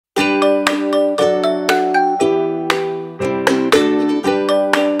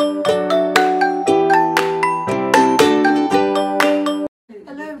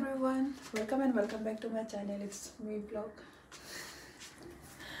my channel. It's me vlog.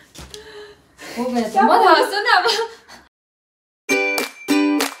 हो गया तो मत हंसो ना अब।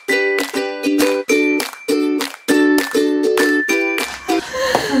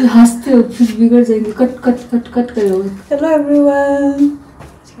 हंसते हो फिर बिगड़ जाएंगे। कट कट कट कट करोगे। Hello everyone.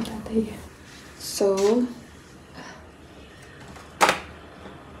 So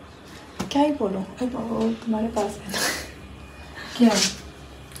क्या ही बोलूं? तुम्हारे पास है ना क्या?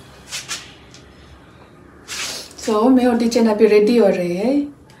 So मैं और टीचर अभी रेडी हो रहे हैं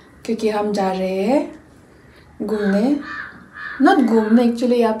क्योंकि हम जा रहे हैं घूमने। नॉट घूमने,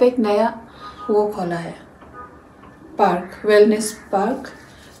 एक्चुअली यहाँ पे एक नया वो खोला है पार्क, वेलनेस पार्क,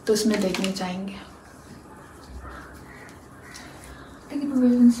 तो उसमें देखने जाएंगे। लेकिन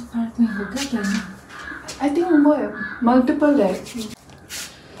वेलनेस पार्क में होगा क्या? आई थिंक वो मल्टीपल है।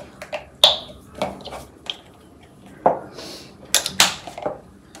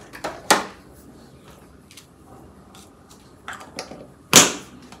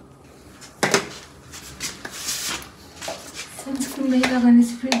 सनस्क्रीन नहीं लगाने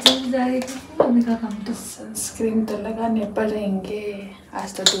से फिर जल जाएगा। मम्मी का काम तो सनस्क्रीन तो लगाने पड़ेंगे।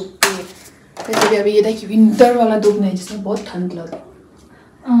 आज तो धूप भी वैसे भी अभी ये देखिए विंटर वाला धूप नहीं जिसमें बहुत ठंड लगे।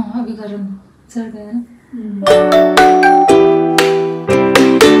 हाँ अभी गर्म चढ़ गया ना।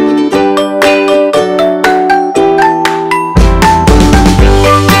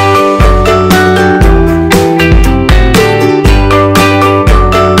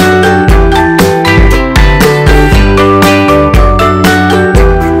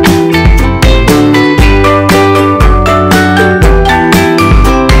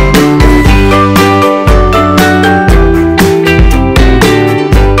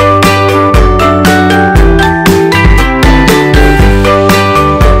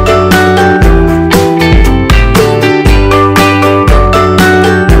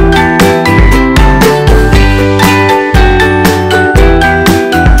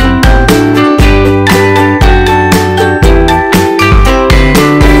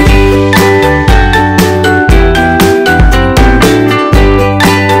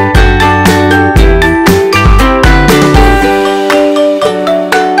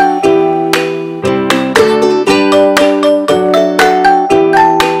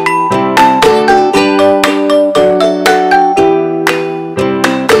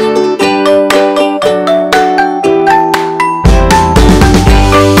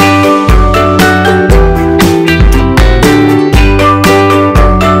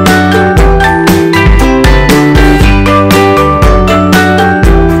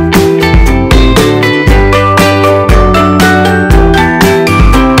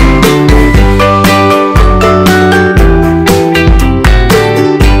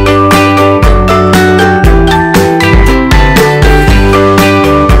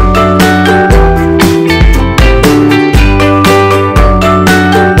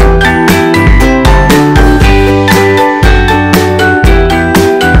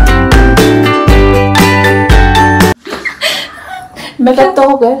 मेकअप तो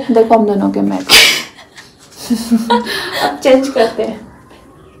हो गए, देखो हम दोनों के मेकअप। अब चेंज करते हैं।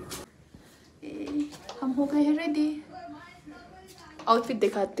 हम हो गए हैं रेडी। आउटफिट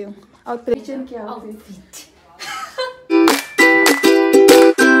दिखाती हूँ। आउटफिट क्या? आउटफिट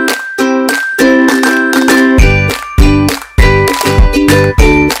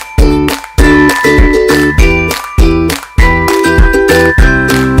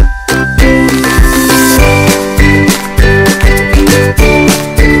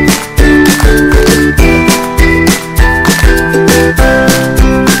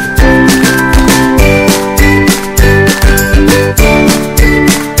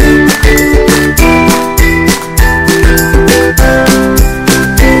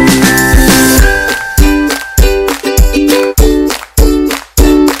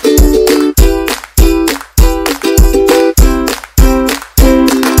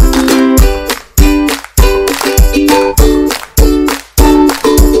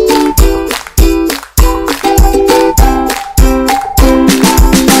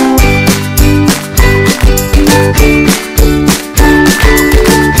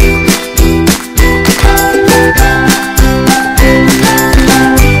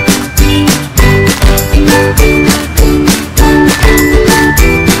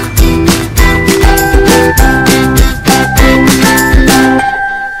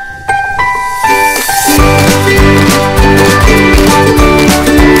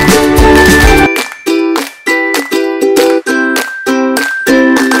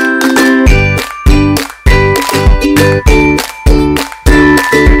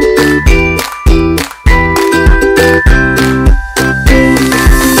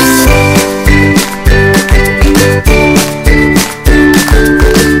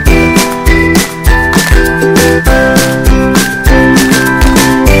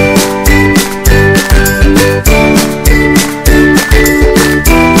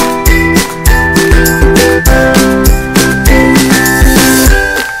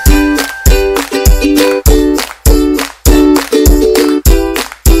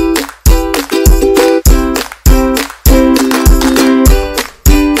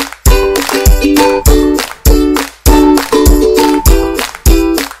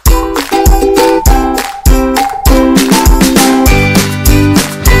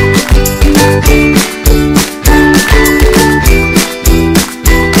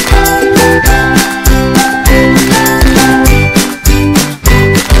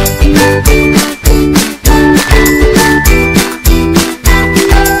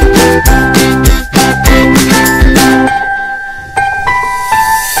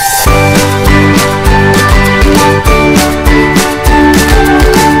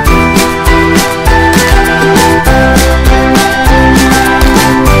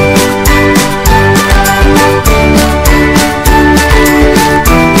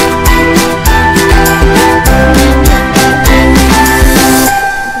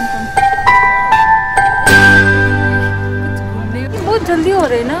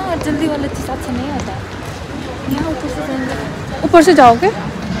ऊपर से जाओगे?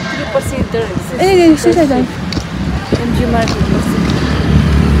 ऊपर से इधर इसी से जाए।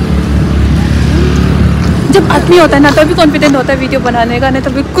 जब आदमी होता है ना तभी कॉन्फिडेंट होता है वीडियो बनाने का, नहीं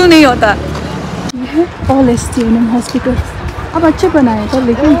तो बिल्कुल नहीं होता। ये है ऑल एसटीएनएम हॉस्पिटल। अब अच्छे बनाए थे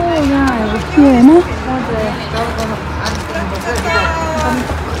लेकिन ये है ना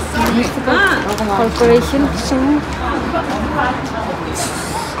corporation.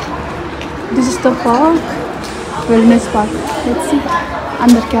 This is the park, wellness park. Let's see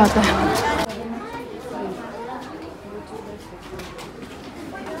अंदर क्या आता है।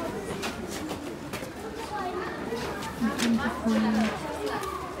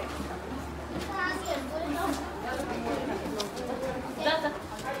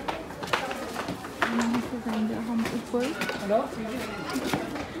 हम ऊपर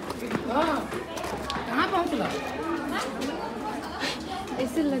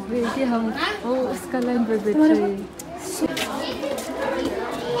ऐसे लग रही है कि हम वो उसका लाइन पर बैठ रहे हैं।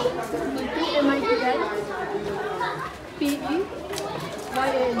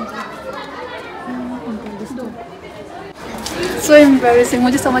 सो एम्बैरेसिंग,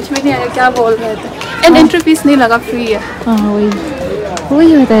 मुझे समझ में नहीं आया क्या बोल रहे थे। एंड एंट्री फीस नहीं लगा, फ्री है। हाँ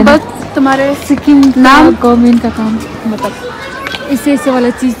वही होता है। बस तुम्हारे सिक्किम नाम गवर्नमेंट का काम, मतलब ऐसे वाला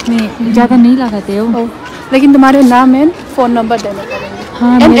चीज़ में ज़्यादा नहीं लगाते हो। लेकिन तुम्हारे नाम एंड फ़ोन नंबर देने पड़ेंगे।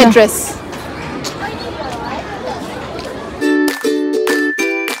 हाँ, एंड एड्रेस।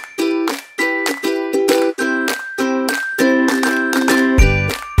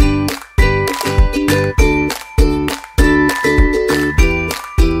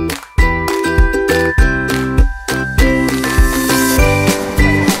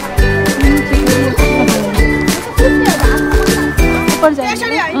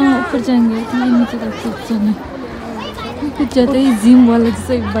 ऊपर जाएंगे इतना नीचे तक जाना। कुछ ज़्यादा ही जिम वाला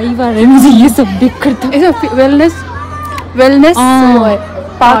जैसे वाइब आ रहा है मुझे ये सब देख कर। तो वेलनेस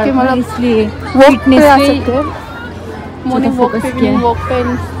पार्क के मतलब इसलिए वॉक पे आ सकते हैं। मॉर्निंग वॉक फोकस पे, किया इवनिंग वॉक पे,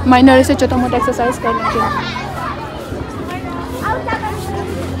 माइनर से छोटा मोटा एक्सरसाइज करने के लिए।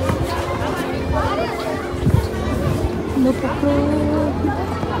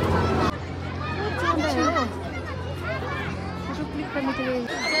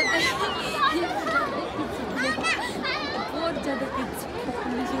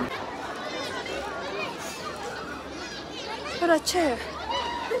 पर अच्छे है।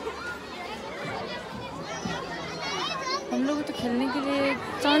 हम लोग तो खेलने के लिए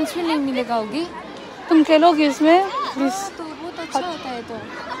चांस भी नहीं मिलेगा होगी। तुम खेलोगे इसमें प्लीज? तो बहुत अच्छा होता है तो,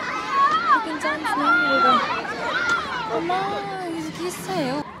 लेकिन चांस नहीं मिलेगा। अम्मा ये किससे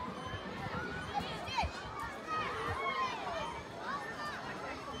है?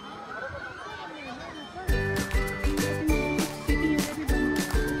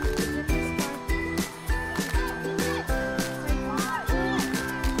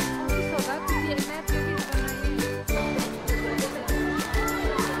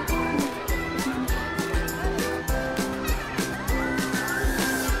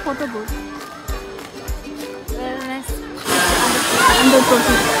 फोटो बोल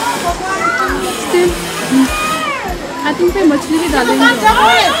 100%। स्टिल आई थिंक पे मछली भी डालेंगे।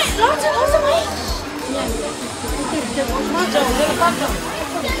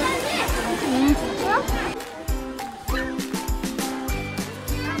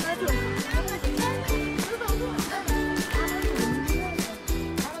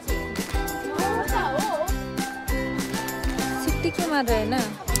 सिट्टी क्यों मार रहे हैं ना?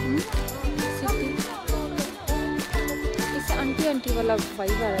 सिट्टी इस आंटी वाला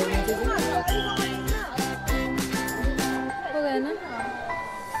वाइब आ रहा है मुझे। हो गया ना?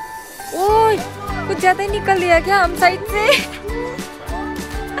 ओह कुछ ज़्यादा ही निकल लिया क्या हम साइड से?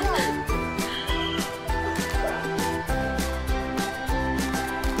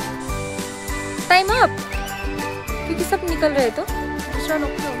 टाइम अप, क्योंकि सब निकल रहे तो दूसरा लोग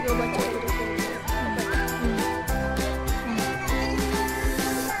भी होंगे बच्चे।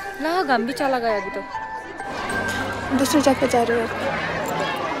 ना गम भी चला गया अभी तो। दूसरी जगह जा रहे हो।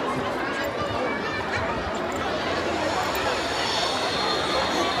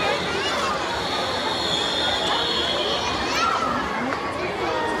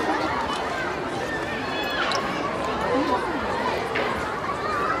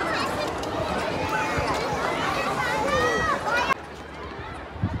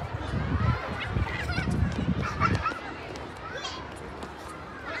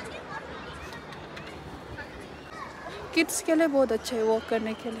 किड्स के लिए बहुत अच्छा है वॉक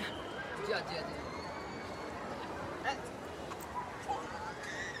करने के लिए।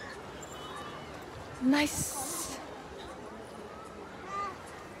 नाइस।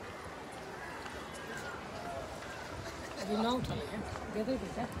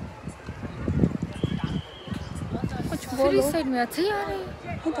 कुछ फिर बोलो। इस साइड में अच्छा ही आ रही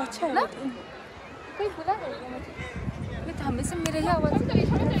है बहुत अच्छा है ना? कोई बुला रहा है मुझे? ये तो हमेशा मेरे ही आवाज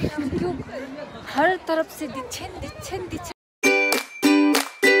क्यों हर तरफ से दिच्छेन दिच्छेन दिच्छेन।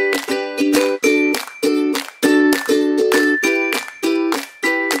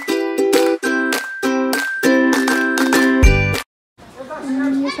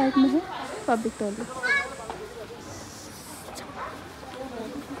 ये साइड में है पब्लिक टॉयलेट।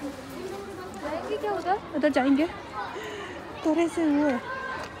 जाएंगे क्या उधर? उधर जाएंगे थोड़े से वो है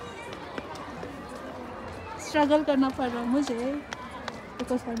स्ट्रगल करना पड़ रहा है मुझे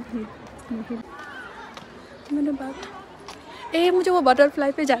बिकॉज नहीं मैंने बात मुझे वो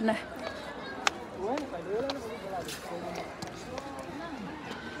बटरफ्लाई पे जाना है।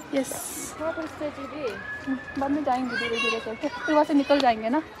 यस बाद में जाएंगे धीरे धीरे करके फिर वहाँ से निकल जाएंगे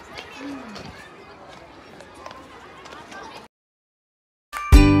ना।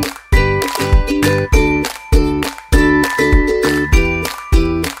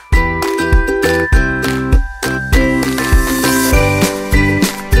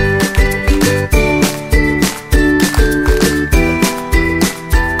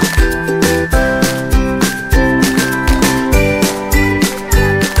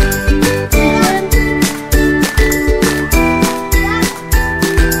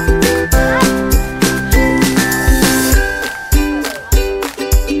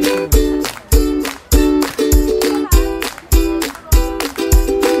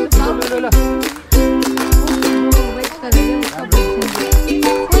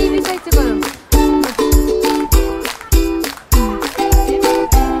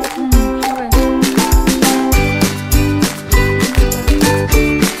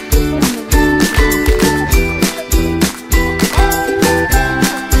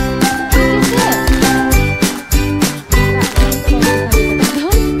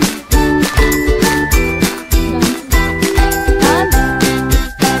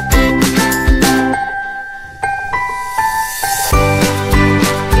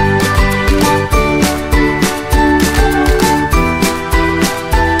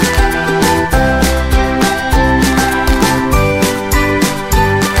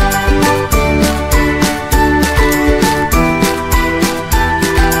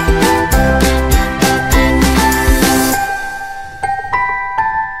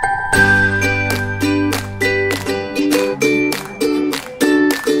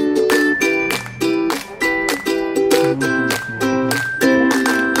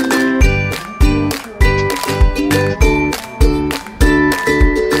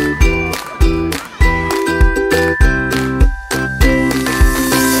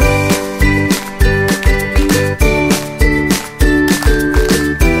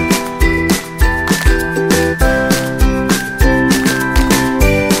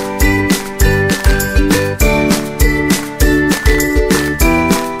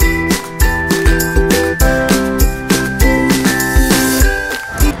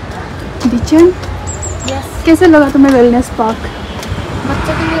 कैसे लगा तुम्हें वेलनेस पार्क?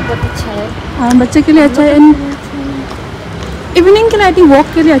 बच्चों के लिए बहुत अच्छा है। हाँ बच्चे के लिए अच्छा है। इवनिंग के लिए आई थिंक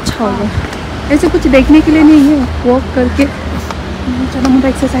वॉक के लिए अच्छा होगा। ऐसे कुछ देखने के लिए नहीं है वॉक करके चलो मुझे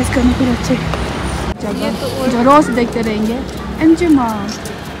एक्सरसाइज करने के लिए अच्छे जगह जो रोज़ देखते रहेंगे। एमजी मार्क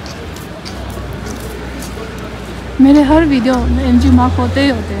मेरे हर वीडियो में एमजी मार्क होते ही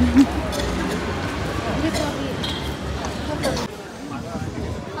होते हैं।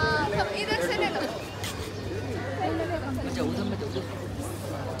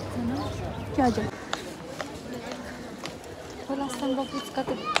 क्या जाए लास्ट टाइम उसका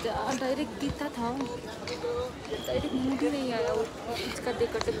तो डायरेक्ट दिखता था डायरेक्ट मूड ही नहीं आया वो उसका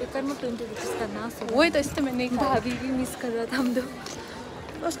देखकर तो बेकार में 20 रुपीज़ का नाश हो। वही तो इससे मैं नहीं खा भाभी भी मिस कर रहा था हम तो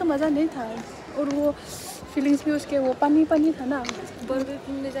उसका मज़ा नहीं था और वो फीलिंग्स भी उसके वो पानी पानी था ना। बर्गर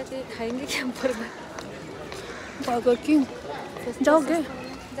किंग में जाके खाएंगे क्या? बर्गर किंग जाओगे?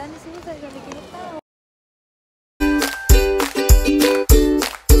 जाने से नहीं जाएगा लेकिन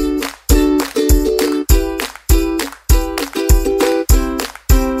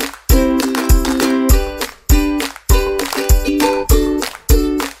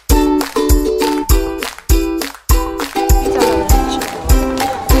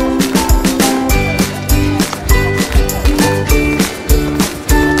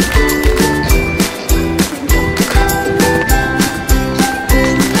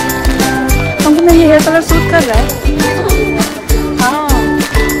हेयर कलर सूट कर रहा है। हाँ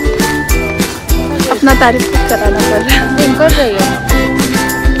अपना तारीफ कराना पड़ रहा है। कर रही है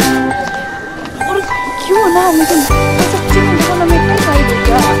और क्यों ना लेकिन सच्ची में मैं इतना सारी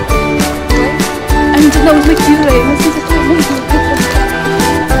क्या जितना उसमें खिल रही है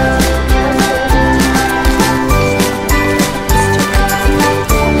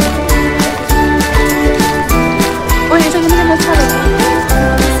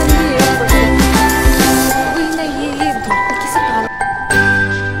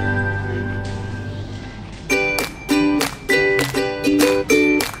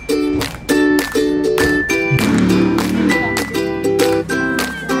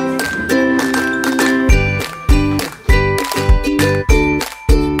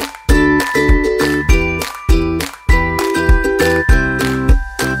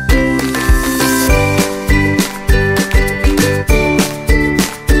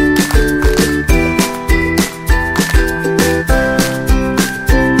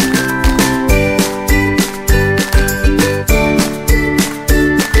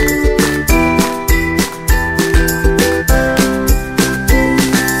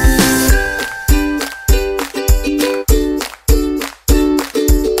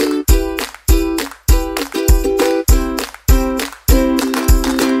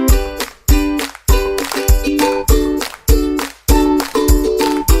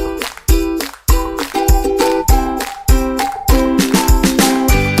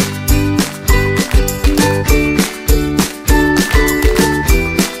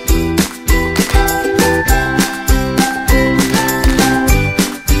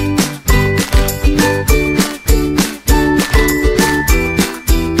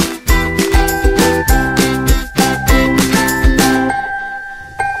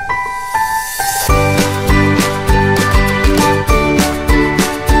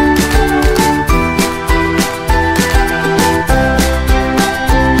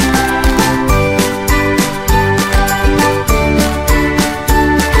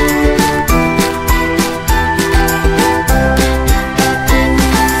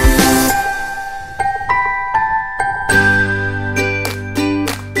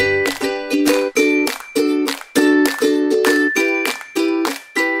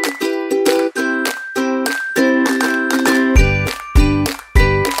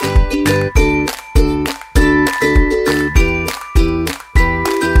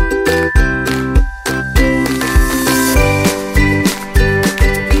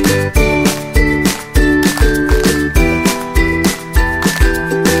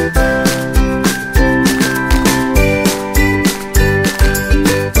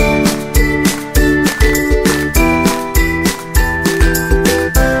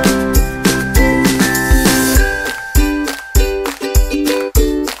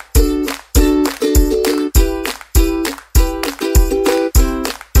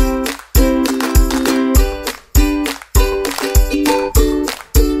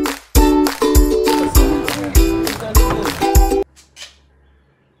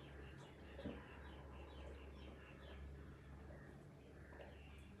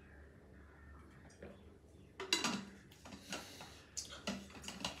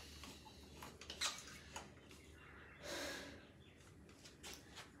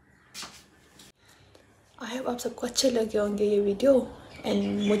आई होप आप सबको अच्छे लगे होंगे ये वीडियो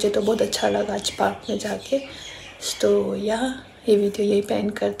एंड मुझे तो बहुत अच्छा लगा आज पार्क में जाके। तो यहाँ ये वीडियो यही पे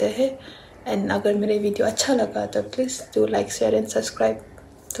एंड करते हैं एंड अगर मेरे वीडियो अच्छा लगा तो please do like share and subscribe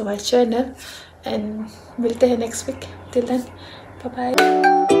to my channel and मिलते हैं next week. Till then bye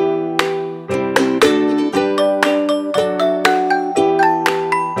bye.